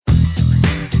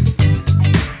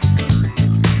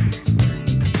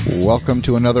Welcome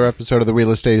to another episode of the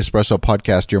Real Estate Espresso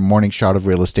Podcast, your morning shot of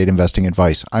real estate investing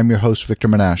advice. I'm your host, Victor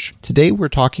Menashe. Today, we're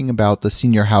talking about the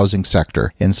senior housing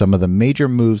sector and some of the major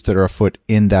moves that are afoot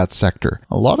in that sector.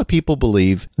 A lot of people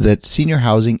believe that senior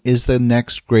housing is the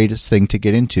next greatest thing to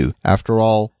get into. After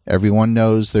all, everyone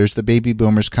knows there's the baby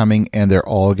boomers coming and they're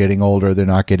all getting older. They're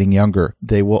not getting younger.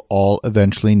 They will all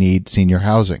eventually need senior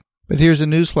housing. But here's a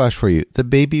newsflash for you. The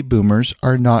baby boomers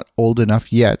are not old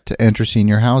enough yet to enter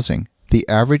senior housing. The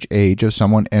average age of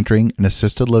someone entering an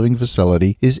assisted living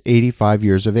facility is 85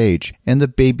 years of age, and the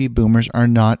baby boomers are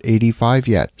not 85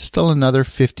 yet. Still another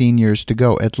 15 years to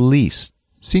go, at least.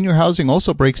 Senior housing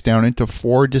also breaks down into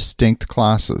 4 distinct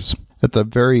classes. At the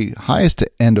very highest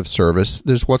end of service,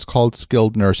 there's what's called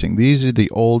skilled nursing. These are the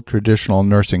old traditional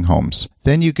nursing homes.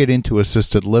 Then you get into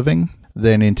assisted living,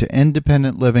 then into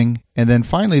independent living, and then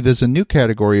finally there's a new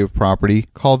category of property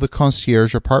called the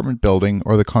concierge apartment building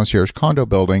or the concierge condo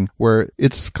building, where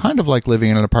it's kind of like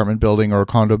living in an apartment building or a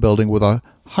condo building with a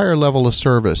higher level of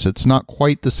service. It's not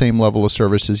quite the same level of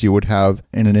service as you would have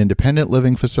in an independent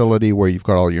living facility where you've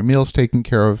got all your meals taken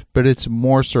care of, but it's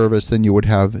more service than you would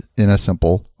have in a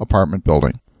simple apartment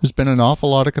building. There's been an awful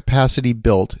lot of capacity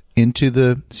built into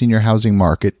the senior housing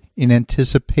market in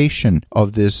anticipation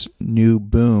of this new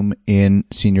boom in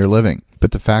senior living.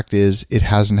 But the fact is, it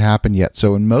hasn't happened yet.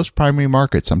 So in most primary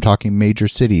markets, I'm talking major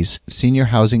cities, senior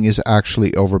housing is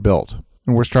actually overbuilt.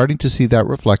 And we're starting to see that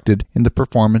reflected in the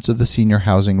performance of the senior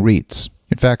housing REITs.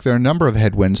 In fact, there are a number of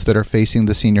headwinds that are facing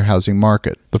the senior housing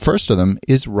market. The first of them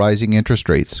is rising interest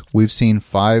rates. We've seen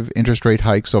 5 interest rate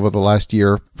hikes over the last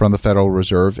year from the Federal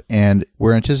Reserve, and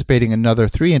we're anticipating another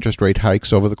 3 interest rate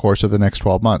hikes over the course of the next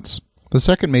 12 months. The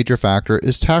second major factor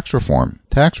is tax reform.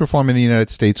 Tax reform in the United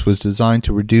States was designed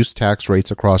to reduce tax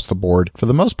rates across the board. For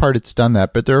the most part, it's done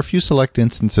that, but there are a few select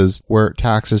instances where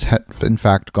taxes have in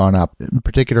fact gone up, in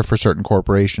particular for certain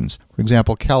corporations. For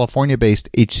example, California-based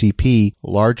HCP, a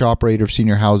large operator of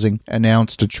senior housing,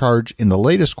 announced a charge in the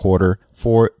latest quarter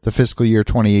for the fiscal year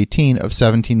 2018 of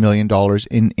 $17 million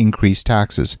in increased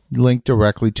taxes, linked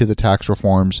directly to the tax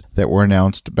reforms that were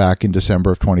announced back in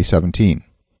December of 2017.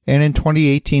 And in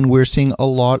 2018, we're seeing a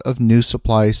lot of new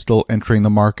supply still entering the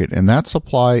market, and that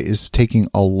supply is taking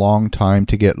a long time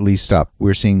to get leased up.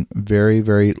 We're seeing very,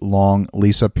 very long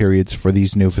lease-up periods for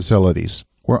these new facilities.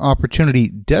 Where opportunity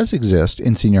does exist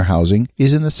in senior housing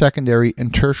is in the secondary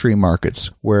and tertiary markets,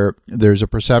 where there's a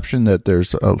perception that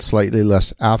there's a slightly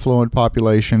less affluent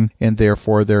population, and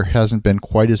therefore there hasn't been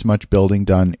quite as much building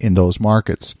done in those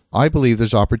markets. I believe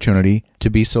there's opportunity to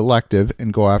be selective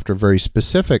and go after very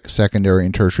specific secondary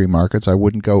and tertiary markets. I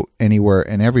wouldn't go anywhere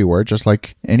and everywhere, just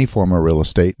like any form of real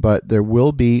estate, but there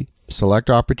will be select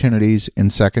opportunities in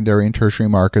secondary and tertiary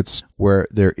markets where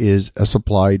there is a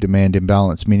supply-demand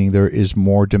imbalance, meaning there is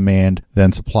more demand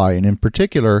than supply. And in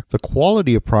particular, the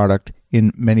quality of product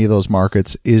in many of those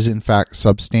markets is in fact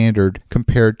substandard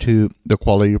compared to the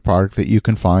quality of product that you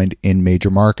can find in major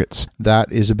markets. That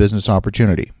is a business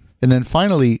opportunity. And then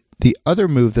finally, the other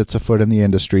move that's afoot in the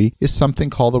industry is something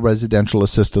called the residential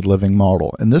assisted living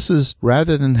model. And this is,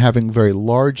 rather than having very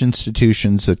large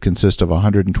institutions that consist of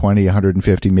 120,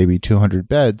 150, maybe 200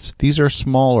 beds, these are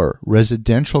smaller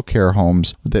residential care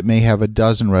homes that may have a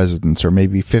dozen residents or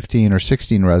maybe 15 or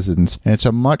 16 residents. And it's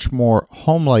a much more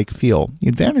home-like feel. The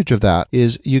advantage of that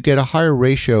is you get a higher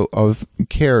ratio of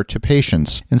care to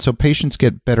patients. And so patients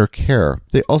get better care.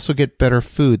 They also get better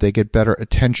food. They get better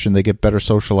attention. They get better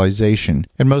socialization.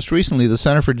 And most recently, the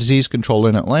Center for Disease Control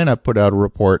in Atlanta put out a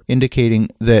report indicating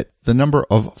that the number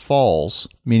of falls,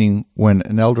 meaning when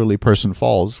an elderly person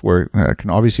falls, where it can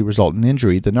obviously result in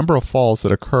injury, the number of falls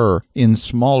that occur in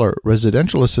smaller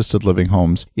residential assisted living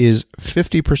homes is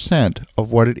 50%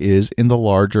 of what it is in the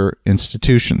larger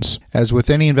institutions. As with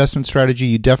any investment strategy,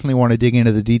 you definitely want to dig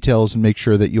into the details and make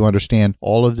sure that you understand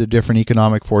all of the different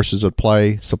economic forces at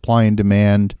play, supply and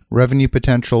demand, revenue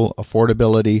potential,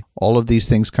 affordability, all of these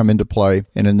things come into play.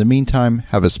 And in the meantime,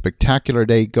 have a spectacular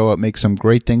day, go out, make some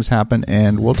great things happen,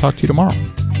 and we'll talk to you tomorrow.